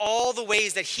 Look at all the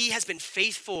ways that he has been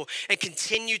faithful and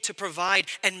continued to provide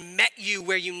and met you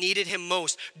where you needed him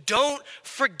most. Don't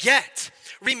forget.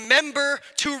 Remember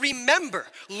to remember.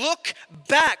 Look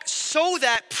back so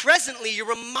that presently you're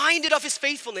reminded of his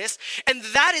faithfulness, and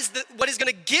that is what is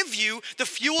going to give you the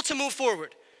fuel to move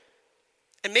forward.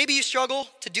 And maybe you struggle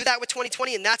to do that with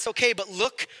 2020, and that's okay, but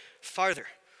look farther.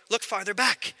 Look farther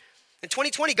back. In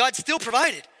 2020, God still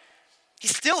provided. He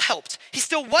still helped. He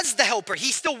still was the helper.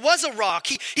 He still was a rock.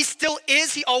 He still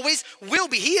is. He always will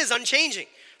be. He is unchanging,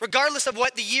 regardless of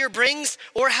what the year brings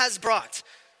or has brought.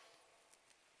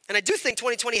 And I do think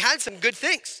 2020 had some good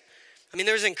things. I mean,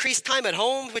 there's increased time at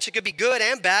home, which it could be good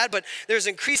and bad, but there's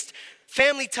increased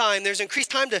family time. There's increased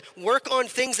time to work on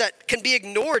things that can be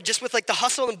ignored just with like the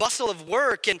hustle and bustle of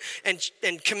work and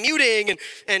commuting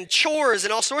and chores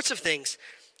and all sorts of things.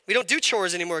 We don't do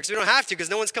chores anymore because we don't have to because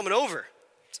no one's coming over.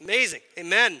 It's amazing.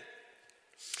 Amen.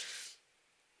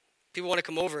 People want to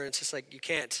come over and it's just like, you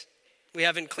can't. We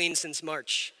haven't cleaned since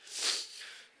March.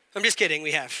 I'm just kidding,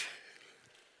 we have.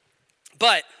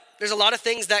 But there's a lot of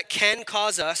things that can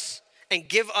cause us and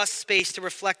give us space to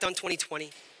reflect on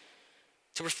 2020,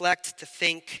 to reflect, to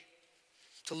think,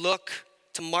 to look,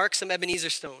 to mark some Ebenezer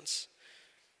stones.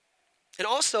 And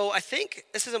also, I think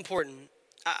this is important.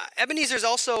 Ebenezer's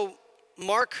also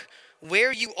mark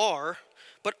where you are,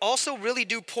 but also really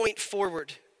do point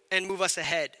forward and move us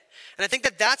ahead. And I think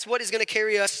that that's what is going to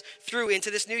carry us through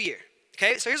into this new year.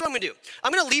 Okay, so here's what I'm going to do.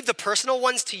 I'm going to leave the personal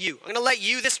ones to you. I'm going to let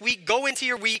you this week go into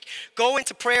your week, go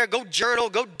into prayer, go journal,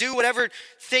 go do whatever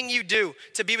thing you do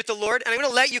to be with the Lord. And I'm going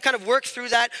to let you kind of work through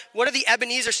that. What are the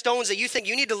Ebenezer stones that you think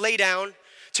you need to lay down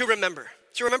to remember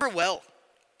well?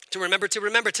 To remember,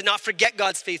 to not forget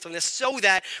God's faithfulness so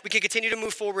that we can continue to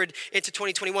move forward into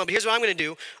 2021. But here's what I'm going to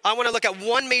do. I want to look at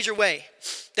one major way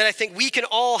that I think we can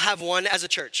all have one as a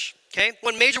church, okay?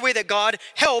 One major way that God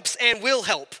helps and will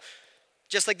help,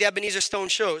 just like the Ebenezer stone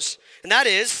shows. And that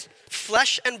is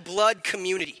flesh and blood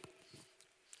community,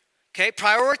 okay?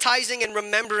 Prioritizing and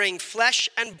remembering flesh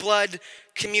and blood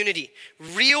community.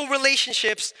 Real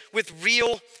relationships with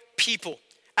real people.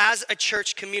 as a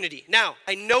church community. Now,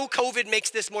 I know COVID makes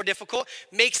this more difficult,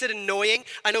 makes it annoying.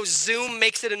 I know Zoom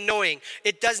makes it annoying.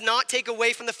 It does not take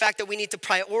away from the fact that we need to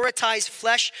prioritize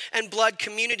flesh and blood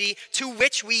community to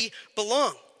which we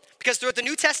belong. Because throughout the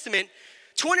New Testament,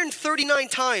 239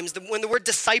 times when the word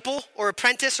disciple or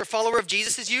apprentice or follower of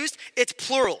Jesus is used, it's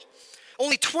plural.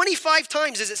 Only 25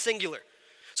 times is it singular.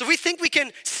 So if we think we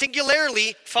can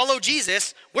singularly follow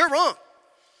Jesus, we're wrong.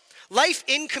 Life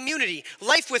in community,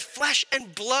 life with flesh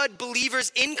and blood believers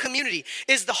in community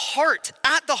is at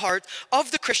the heart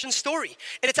of the Christian story.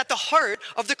 And it's at the heart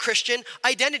of the Christian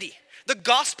identity. The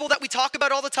gospel that we talk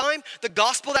about all the time, the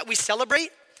gospel that we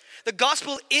celebrate, the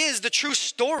gospel is the true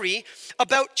story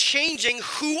about changing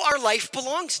who our life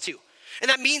belongs to. And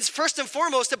that means first and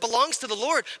foremost, it belongs to the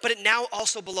Lord, but it now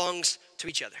also belongs to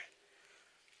each other.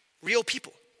 Real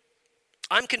people.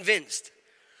 I'm convinced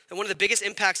that one of the biggest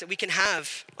impacts that we can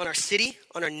have on our city,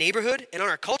 on our neighborhood, and on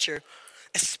our culture,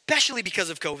 especially because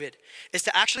of COVID, is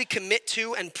to actually commit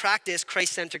to and practice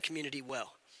Christ-centered community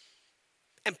well.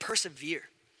 And persevere.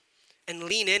 And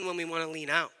lean in when we want to lean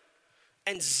out.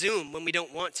 And Zoom when we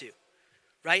don't want to.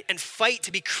 Right? And fight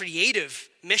to be creative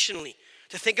missionally.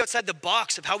 To think outside the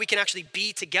box of how we can actually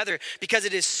be together. Because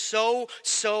it is so,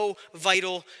 so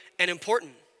vital and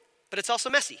important. But it's also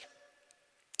messy.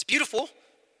 It's beautiful.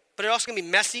 But it's also going to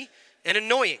be messy and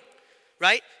annoying,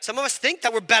 right? Some of us think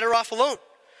that we're better off alone,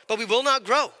 but we will not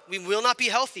grow. We will not be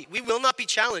healthy. We will not be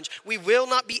challenged. We will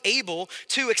not be able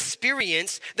to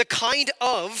experience the kind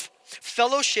of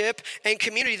fellowship and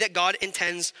community that God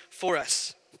intends for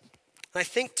us. And I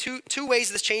think two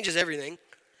ways this changes everything.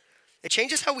 It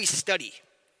changes how we study.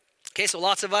 Okay, so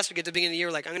lots of us, we get to the beginning of the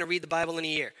year like, I'm going to read the Bible in a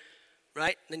year.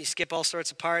 Right? And then you skip all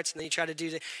sorts of parts, and then you try to do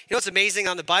the, you know what's amazing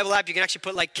on the Bible app? You can actually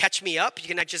put like catch me up.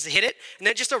 You can just hit it, and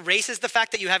then it just erases the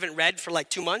fact that you haven't read for like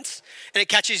 2 months, and it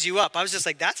catches you up. I was just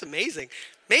like, that's amazing.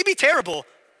 Maybe terrible,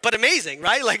 but amazing,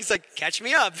 right? Like it's like catch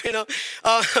me up, you know?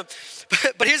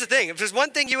 But here's the thing. If there's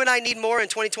one thing you and I need more in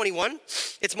 2021,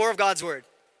 it's more of God's word.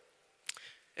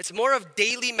 It's more of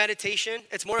daily meditation.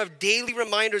 It's more of daily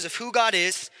reminders of who God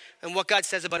is and what God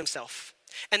says about himself.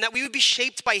 And that we would be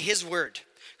shaped by his word.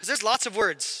 Because there's lots of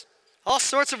words, all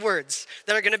sorts of words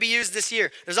that are going to be used this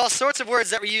year. There's all sorts of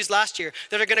words that were used last year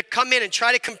that are going to come in and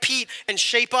try to compete and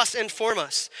shape us and form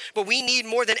us. But we need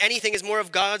more than anything is more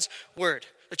of God's word.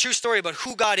 The true story about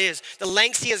who God is, the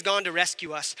lengths he has gone to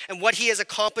rescue us, and what he has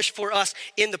accomplished for us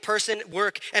in the person,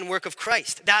 work of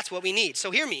Christ. That's what we need. So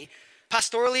hear me.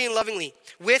 Pastorally and lovingly,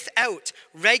 without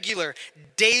regular,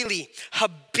 daily,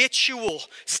 habitual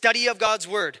study of God's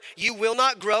word, you will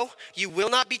not grow, you will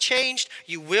not be changed,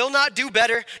 you will not do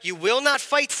better, you will not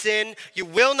fight sin, you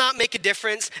will not make a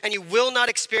difference, and you will not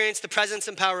experience the presence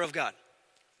and power of God.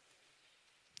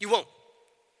 You won't.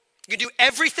 You can do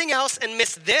everything else and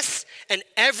miss this, and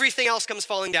everything else comes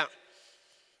falling down.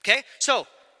 Okay? So,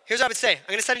 here's what I would say. I'm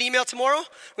going to send an email tomorrow.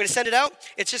 We're going to send it out.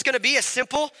 It's just going to be a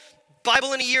simple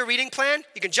Bible in a year reading plan.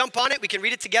 You can jump on it. We can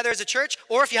read it together as a church.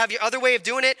 Or if you have your other way of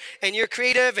doing it and you're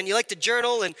creative and you like to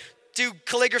journal and do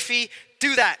calligraphy,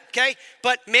 do that, okay?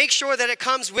 But make sure that it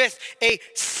comes with a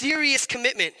serious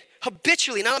commitment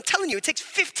habitually. Now I'm telling you, it takes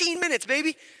 15 minutes,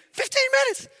 baby. 15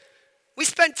 minutes. We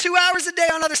spend 2 hours a day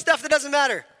on other stuff that doesn't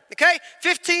matter. Okay?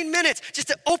 15 minutes just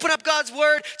to open up God's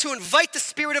word, to invite the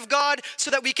Spirit of God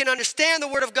so that we can understand the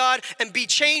word of God and be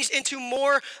changed into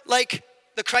more like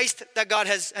the Christ that God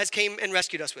has came and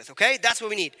rescued us with, okay? That's what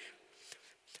we need.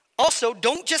 Also,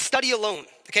 don't just study alone,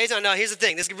 okay? So now here's the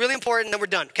thing. This is really important, then we're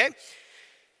done, okay?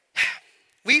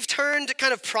 We've turned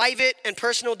kind of private and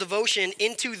personal devotion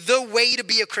into the way to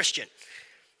be a Christian.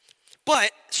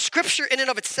 But Scripture in and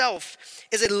of itself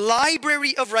is a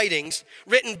library of writings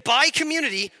written by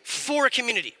community for a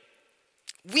community.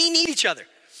 We need each other.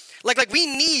 Like we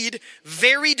need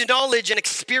varied knowledge and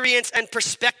experience and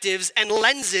perspectives and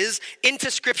lenses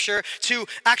into Scripture to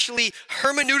actually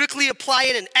hermeneutically apply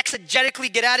it and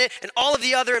exegetically get at it and all of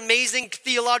the other amazing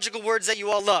theological words that you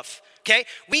all love, okay?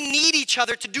 We need each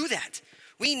other to do that.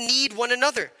 We need one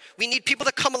another. We need people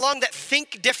that come along that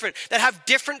think different, that have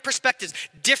different perspectives,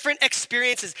 different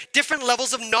experiences, different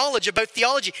levels of knowledge about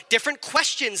theology, different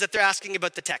questions that they're asking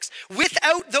about the text.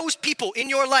 Without those people in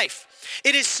your life,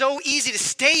 it is so easy to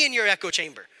stay in your echo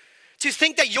chamber, to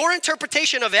think that your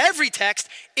interpretation of every text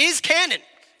is canon.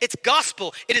 It's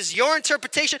gospel. It is your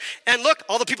interpretation. And look,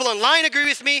 all the people online agree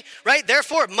with me, right?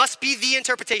 Therefore, it must be the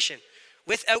interpretation.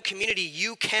 Without community,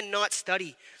 you cannot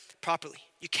study properly.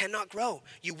 You cannot grow.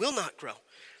 You will not grow.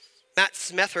 Matt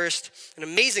Smethurst, an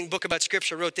amazing book about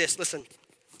Scripture, wrote this. Listen,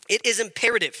 it is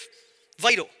imperative,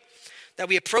 vital, that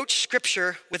we approach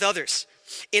Scripture with others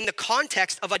in the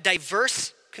context of a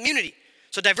diverse community.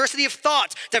 So diversity of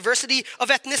thought, diversity of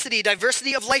ethnicity,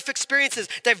 diversity of life experiences,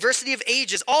 diversity of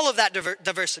ages, all of that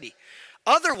diversity.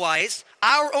 Otherwise,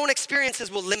 our own experiences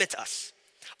will limit us.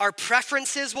 Our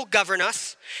preferences will govern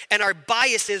us, and our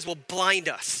biases will blind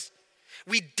us.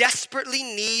 We desperately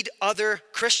need other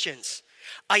Christians.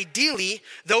 Ideally,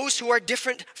 those who are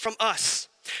different from us,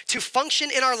 to function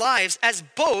in our lives as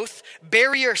both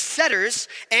barrier setters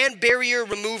and barrier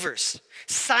removers,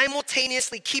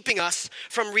 simultaneously keeping us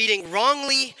from reading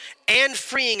wrongly and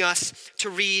freeing us to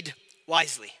read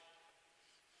wisely.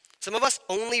 Some of us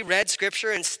only read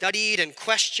scripture and studied and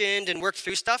questioned and worked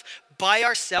through stuff by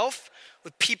ourselves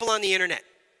with people on the internet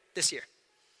this year.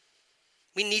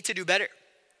 We need to do better.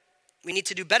 We need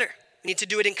to do better. We need to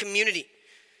do it in community.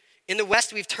 In the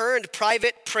West, we've turned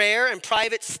private prayer and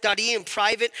private study and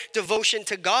private devotion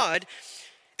to God,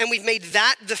 and we've made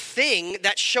that the thing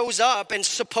that shows up and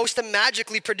supposed to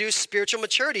magically produce spiritual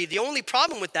maturity. The only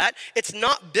problem with that, it's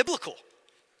not biblical.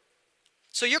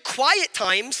 So your quiet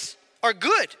times are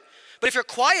good, but if your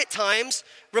quiet times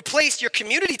replace your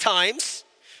community times,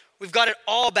 we've got it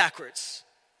all backwards.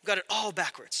 We've got it all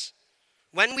backwards.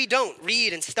 When we don't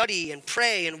read and study and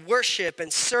pray and worship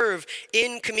and serve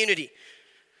in community,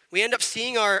 we end up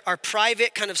seeing our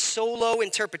private kind of solo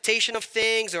interpretation of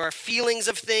things or our feelings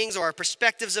of things or our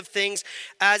perspectives of things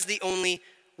as the only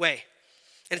way.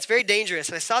 And it's very dangerous.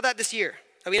 And I saw that this year.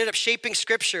 We ended up shaping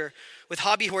scripture with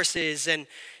hobby horses and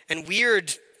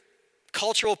weird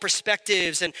cultural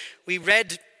perspectives. And we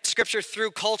read scripture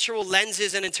through cultural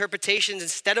lenses and interpretations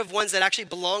instead of ones that actually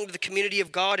belong to the community of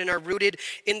God and are rooted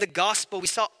in the gospel. We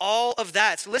saw all of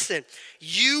that. So listen,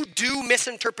 you do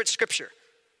misinterpret scripture.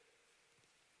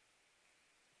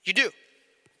 You do.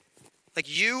 Like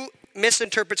you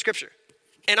misinterpret scripture.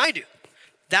 And I do.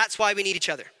 That's why we need each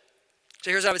other.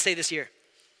 So here's what I would say this year.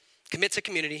 Commit to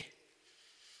community.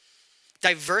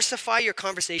 Diversify your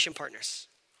conversation partners.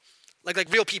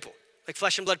 Like real people, like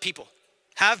flesh and blood people.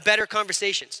 Have better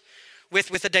conversations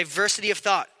with a diversity of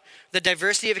thought, the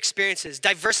diversity of experiences.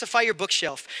 Diversify your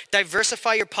bookshelf.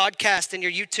 Diversify your podcast and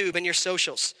your YouTube and your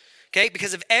socials. Okay,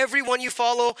 because if everyone you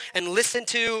follow and listen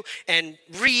to and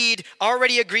read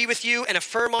already agree with you and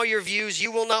affirm all your views,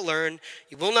 you will not learn,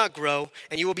 you will not grow,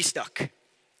 and you will be stuck.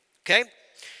 Okay?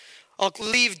 I'll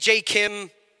leave J. Kim's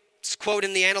quote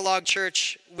in the Analog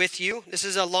Church with you. This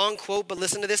is a long quote, but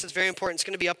listen to this. It's very important. It's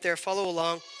going to be up there. Follow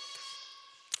along.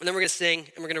 And then we're going to sing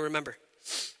and we're going to remember.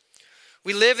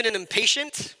 We live in an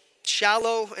impatient,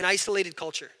 shallow, and isolated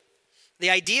culture. The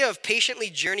idea of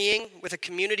patiently journeying with a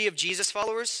community of Jesus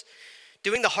followers,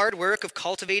 doing the hard work of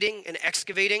cultivating and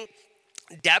excavating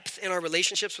depth in our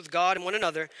relationships with God and one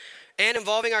another, and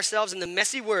involving ourselves in the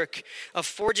messy work of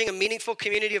forging a meaningful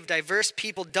community of diverse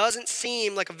people doesn't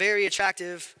seem like a very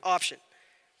attractive option.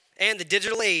 And the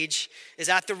digital age is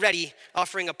at the ready,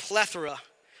 offering a plethora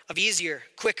of easier,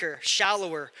 quicker,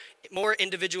 shallower, more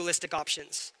individualistic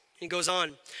options. He goes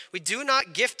on, we do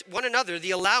not gift one another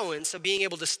the allowance of being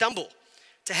able to stumble,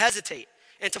 to hesitate,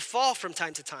 and to fall from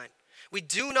time to time. We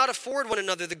do not afford one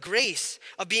another the grace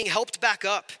of being helped back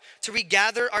up, to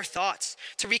regather our thoughts,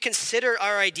 to reconsider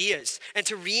our ideas, and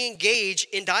to re-engage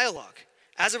in dialogue.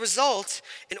 As a result,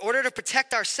 in order to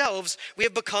protect ourselves, we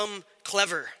have become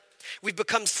clever. We've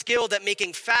become skilled at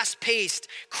making fast-paced,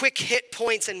 quick hit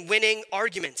points and winning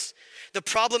arguments. The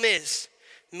problem is,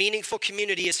 meaningful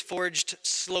community is forged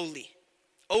slowly,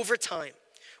 over time,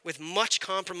 with much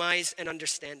compromise and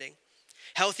understanding.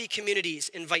 Healthy communities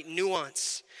invite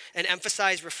nuance and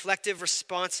emphasize reflective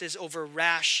responses over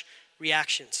rash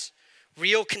reactions.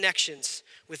 Real connections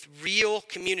with real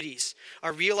communities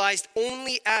are realized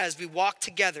only as we walk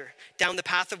together down the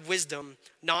path of wisdom,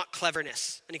 not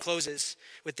cleverness. And he closes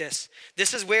with this.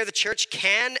 This is where the church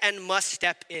can and must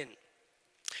step in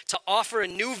to offer a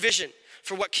new vision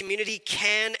for what community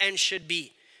can and should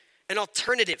be. An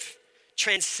alternative,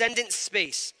 transcendent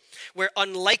space where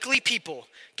unlikely people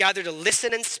gather to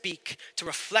listen and speak, to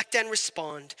reflect and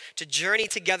respond, to journey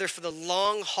together for the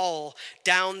long haul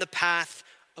down the path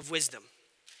of wisdom.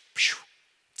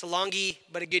 It's a longie,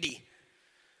 but a goodie.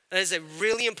 That is a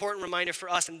really important reminder for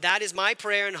us, and that is my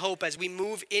prayer and hope as we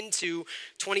move into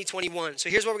 2021. So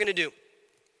here's what we're going to do.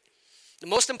 The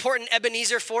most important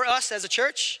Ebenezer for us as a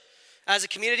church, as a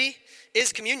community,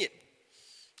 is communion.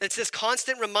 It's this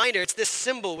constant reminder, it's this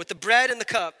symbol with the bread and the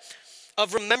cup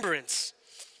of remembrance.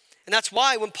 And that's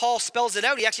why when Paul spells it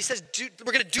out, he actually says,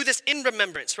 we're going to do this in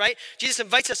remembrance, right? Jesus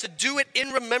invites us to do it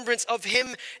in remembrance of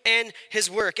him and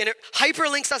his work. And it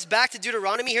hyperlinks us back to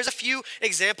Deuteronomy. Here's a few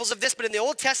examples of this. But in the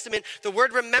Old Testament, the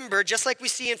word remember, just like we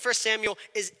see in 1 Samuel,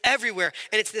 is everywhere.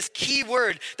 And it's this key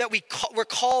word that we're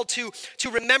called to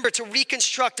remember, to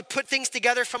reconstruct, to put things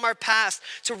together from our past,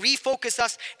 to refocus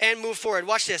us and move forward.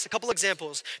 Watch this, a couple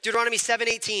examples. Deuteronomy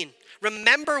 7:18.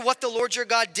 Remember what the Lord your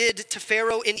God did to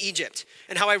Pharaoh in Egypt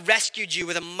and how I rescued you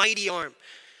with a mighty arm.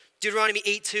 Deuteronomy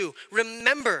 8:2.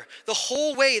 Remember the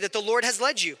whole way that the Lord has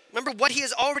led you. Remember what he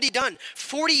has already done.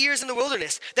 40 years in the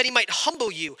wilderness, that he might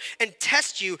humble you and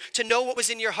test you to know what was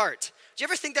in your heart. Do you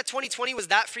ever think that 2020 was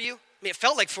that for you? I mean, it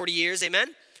felt like 40 years,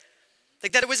 amen?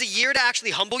 Like that it was a year to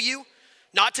actually humble you,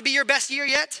 not to be your best year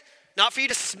yet, not for you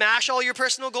to smash all your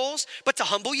personal goals, but to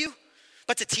humble you,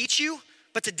 but to teach you,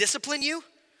 but to discipline you.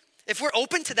 If we're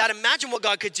open to that, imagine what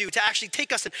God could do to actually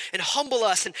take us and humble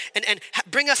us and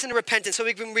bring us into repentance so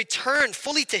we can return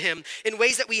fully to him in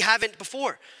ways that we haven't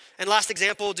before. And last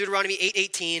example, Deuteronomy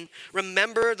 8:18.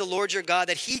 Remember the Lord your God,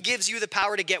 that he gives you the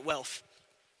power to get wealth.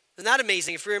 Isn't that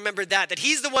amazing if we remember that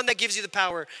he's the one that gives you the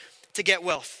power to get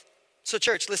wealth? So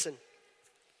church, listen.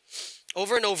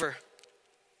 Over and over,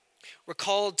 we're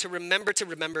called to remember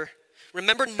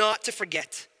not to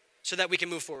forget so that we can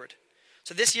move forward.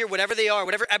 So this year, whatever they are,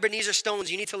 whatever Ebenezer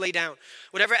stones you need to lay down,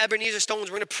 whatever Ebenezer stones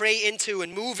we're going to pray into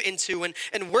and move into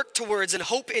and work towards and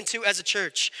hope into as a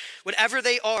church, whatever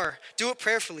they are, do it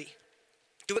prayerfully,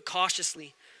 do it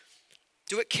cautiously,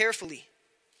 do it carefully.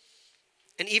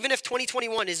 And even if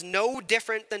 2021 is no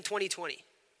different than 2020,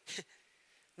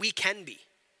 we can be.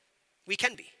 We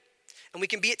can be. And we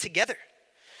can be it together.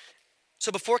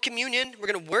 So before communion,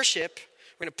 we're going to worship,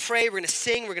 we're going to pray, we're going to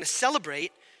sing, we're going to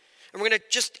celebrate. And we're going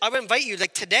to I would invite you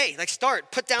today,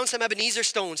 put down some Ebenezer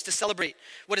stones to celebrate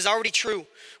what is already true,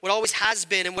 what always has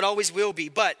been and what always will be.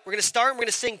 But we're going to start and we're going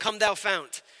to sing, Come Thou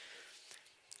Fount.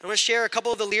 I'm going to share a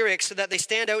couple of the lyrics so that they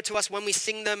stand out to us when we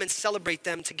sing them and celebrate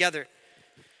them together.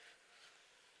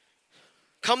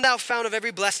 Come thou fount of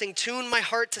every blessing, tune my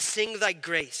heart to sing thy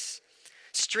grace.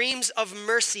 Streams of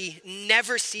mercy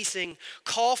never ceasing,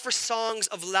 call for songs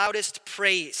of loudest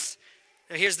praise.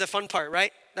 Now here's the fun part,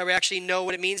 right? That we actually know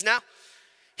what it means now.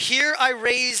 Here I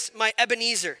raise my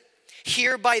Ebenezer.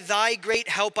 Here by thy great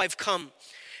help I've come.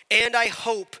 And I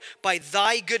hope by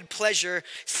thy good pleasure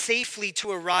safely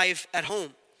to arrive at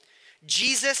home.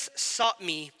 Jesus sought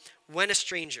me when a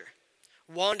stranger,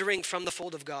 wandering from the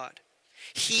fold of God.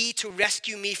 He, to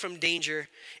rescue me from danger,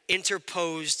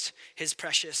 interposed his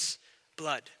precious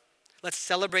blood. Let's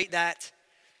celebrate that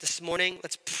this morning.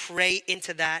 Let's pray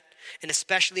into that. And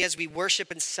especially as we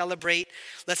worship and celebrate,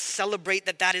 let's celebrate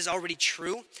that is already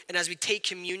true. And as we take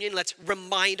communion, let's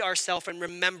remind ourselves and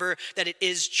remember that it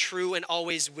is true and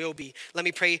always will be. Let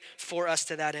me pray for us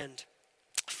to that end.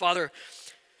 Father,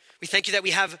 we thank you that we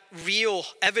have real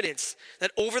evidence that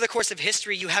over the course of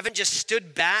history, you haven't just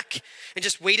stood back and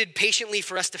just waited patiently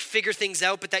for us to figure things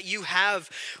out, but that you have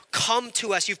come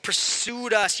to us, you've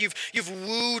pursued us, you've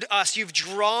wooed us, you've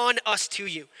drawn us to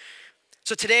you.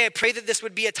 So today I pray that this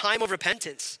would be a time of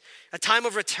repentance, a time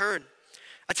of return,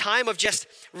 a time of just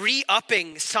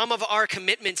re-upping some of our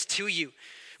commitments to you,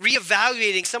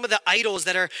 reevaluating some of the idols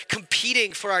that are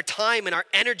competing for our time and our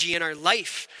energy and our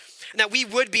life. And that we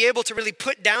would be able to really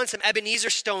put down some Ebenezer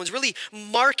stones, really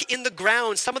mark in the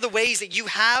ground some of the ways that you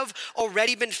have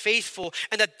already been faithful,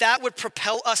 and that would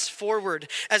propel us forward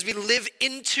as we live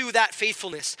into that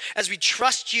faithfulness, as we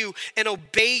trust you and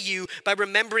obey you by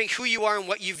remembering who you are and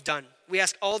what you've done. We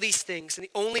ask all these things in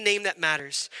the only name that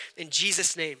matters. In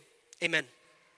Jesus' name, amen.